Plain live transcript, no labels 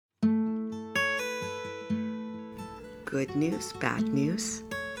Good news, bad news?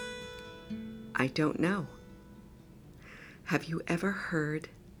 I don't know. Have you ever heard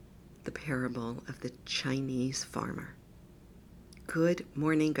the parable of the Chinese farmer? Good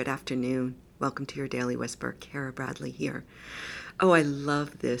morning, good afternoon. Welcome to your Daily Whisper. Kara Bradley here. Oh, I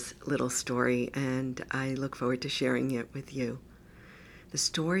love this little story, and I look forward to sharing it with you. The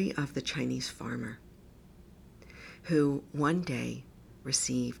story of the Chinese farmer who one day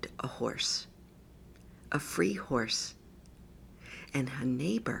received a horse, a free horse, and a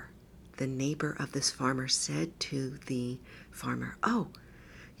neighbor, the neighbor of this farmer, said to the farmer, "Oh,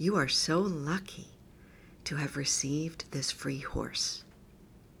 you are so lucky to have received this free horse."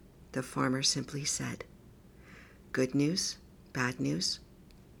 The farmer simply said, "Good news, bad news?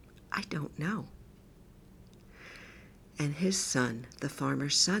 I don't know." And his son, the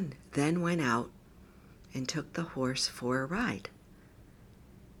farmer's son, then went out and took the horse for a ride.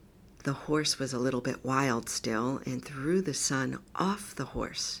 The horse was a little bit wild still and threw the son off the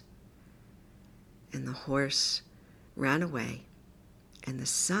horse. And the horse ran away, and the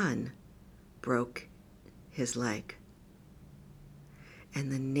son broke his leg.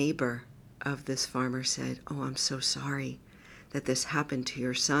 And the neighbor of this farmer said, "Oh, I'm so sorry that this happened to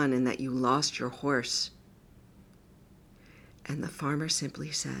your son and that you lost your horse." And the farmer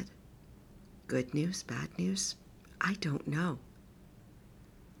simply said, "Good news, bad news? I don't know."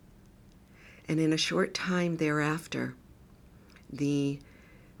 And in a short time thereafter, the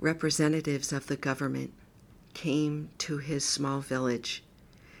representatives of the government came to his small village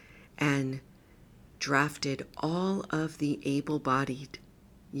and drafted all of the able-bodied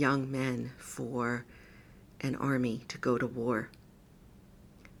young men for an army to go to war.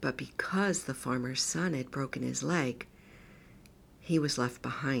 But because the farmer's son had broken his leg, he was left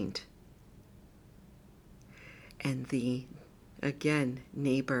behind. And the, again,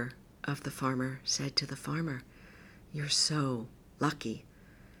 neighbor of the farmer said to the farmer, "You're so lucky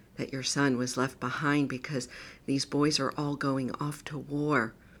that your son was left behind, because these boys are all going off to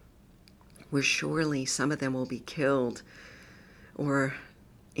war, where surely some of them will be killed or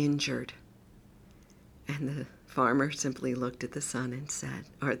injured." And the farmer simply looked at the son and said,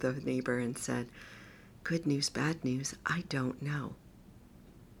 or the neighbor, and said, "Good news, bad news? I don't know."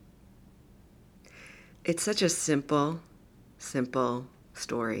 It's such a simple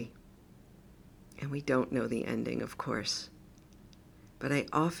story. And we don't know the ending, of course. But I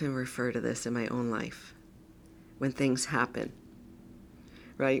often refer to this in my own life when things happen,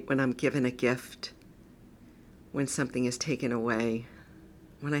 right? When I'm given a gift, when something is taken away,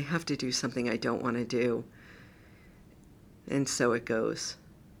 when I have to do something I don't want to do. And so it goes.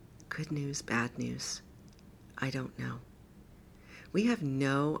 Good news, bad news? I don't know. We have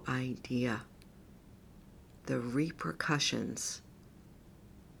no idea the repercussions,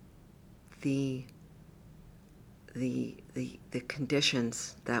 the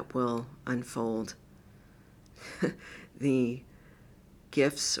conditions that will unfold, the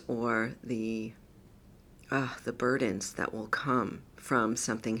gifts or the burdens that will come from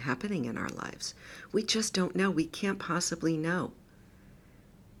something happening in our lives. We just don't know. We can't possibly know.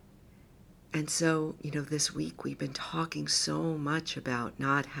 And so, this week we've been talking so much about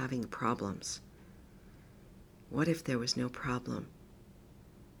not having problems. What if there was no problem?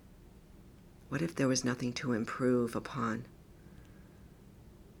 What if there was nothing to improve upon?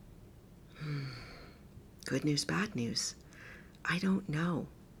 Good news, bad news? I don't know.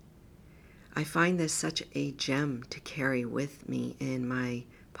 I find this such a gem to carry with me in my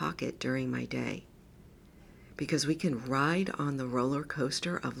pocket during my day, because we can ride on the roller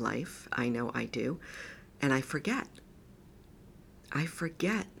coaster of life. I know I do. And I forget.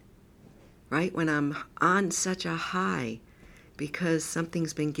 Right? When I'm on such a high because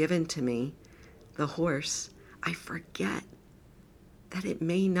something's been given to me, the horse, I forget that it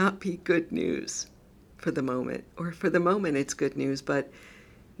may not be good news for the moment. Or for the moment it's good news, but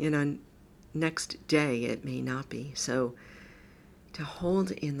next day it may not be. So to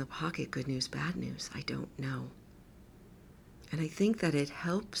hold in the pocket good news, bad news, I don't know. And I think that it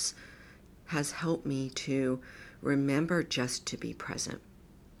has helped me to remember just to be present,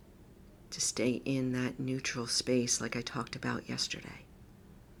 to stay in that neutral space like I talked about yesterday.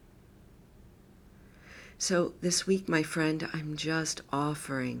 So this week, my friend, I'm just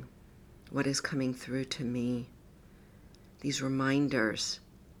offering what is coming through to me, these reminders,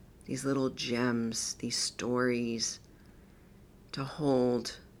 these little gems, these stories to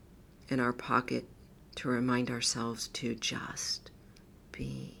hold in our pocket, to remind ourselves to just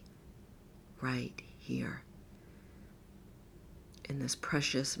be right here in this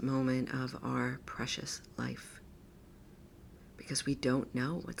precious moment of our precious life, because we don't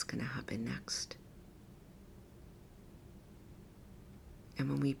know what's going to happen next. And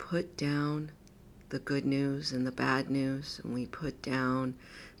when we put down the good news and the bad news, and we put down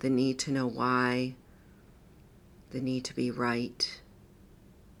the need to know why, the need to be right,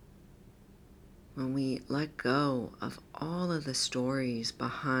 when we let go of all of the stories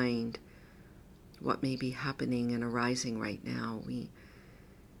behind what may be happening and arising right now, we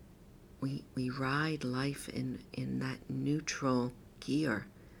ride life in that neutral gear.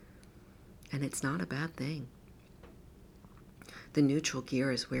 And it's not a bad thing. The neutral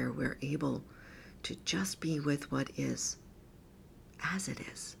gear is where we're able to just be with what is, as it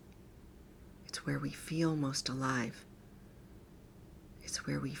is. It's where we feel most alive. It's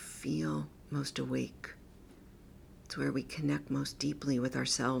where we feel most awake. It's where we connect most deeply with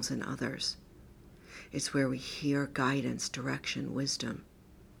ourselves and others. It's where we hear guidance, direction, wisdom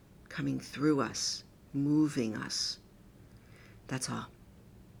coming through us, moving us. That's all.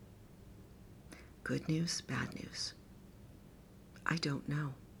 Good news, bad news. I don't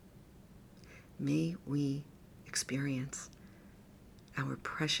know. May we experience our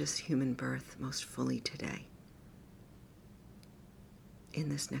precious human birth most fully today, in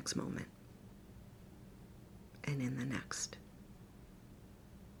this next moment, and in the next.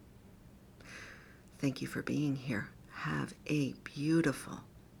 Thank you for being here. Have a beautiful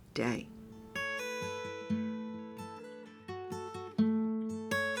day.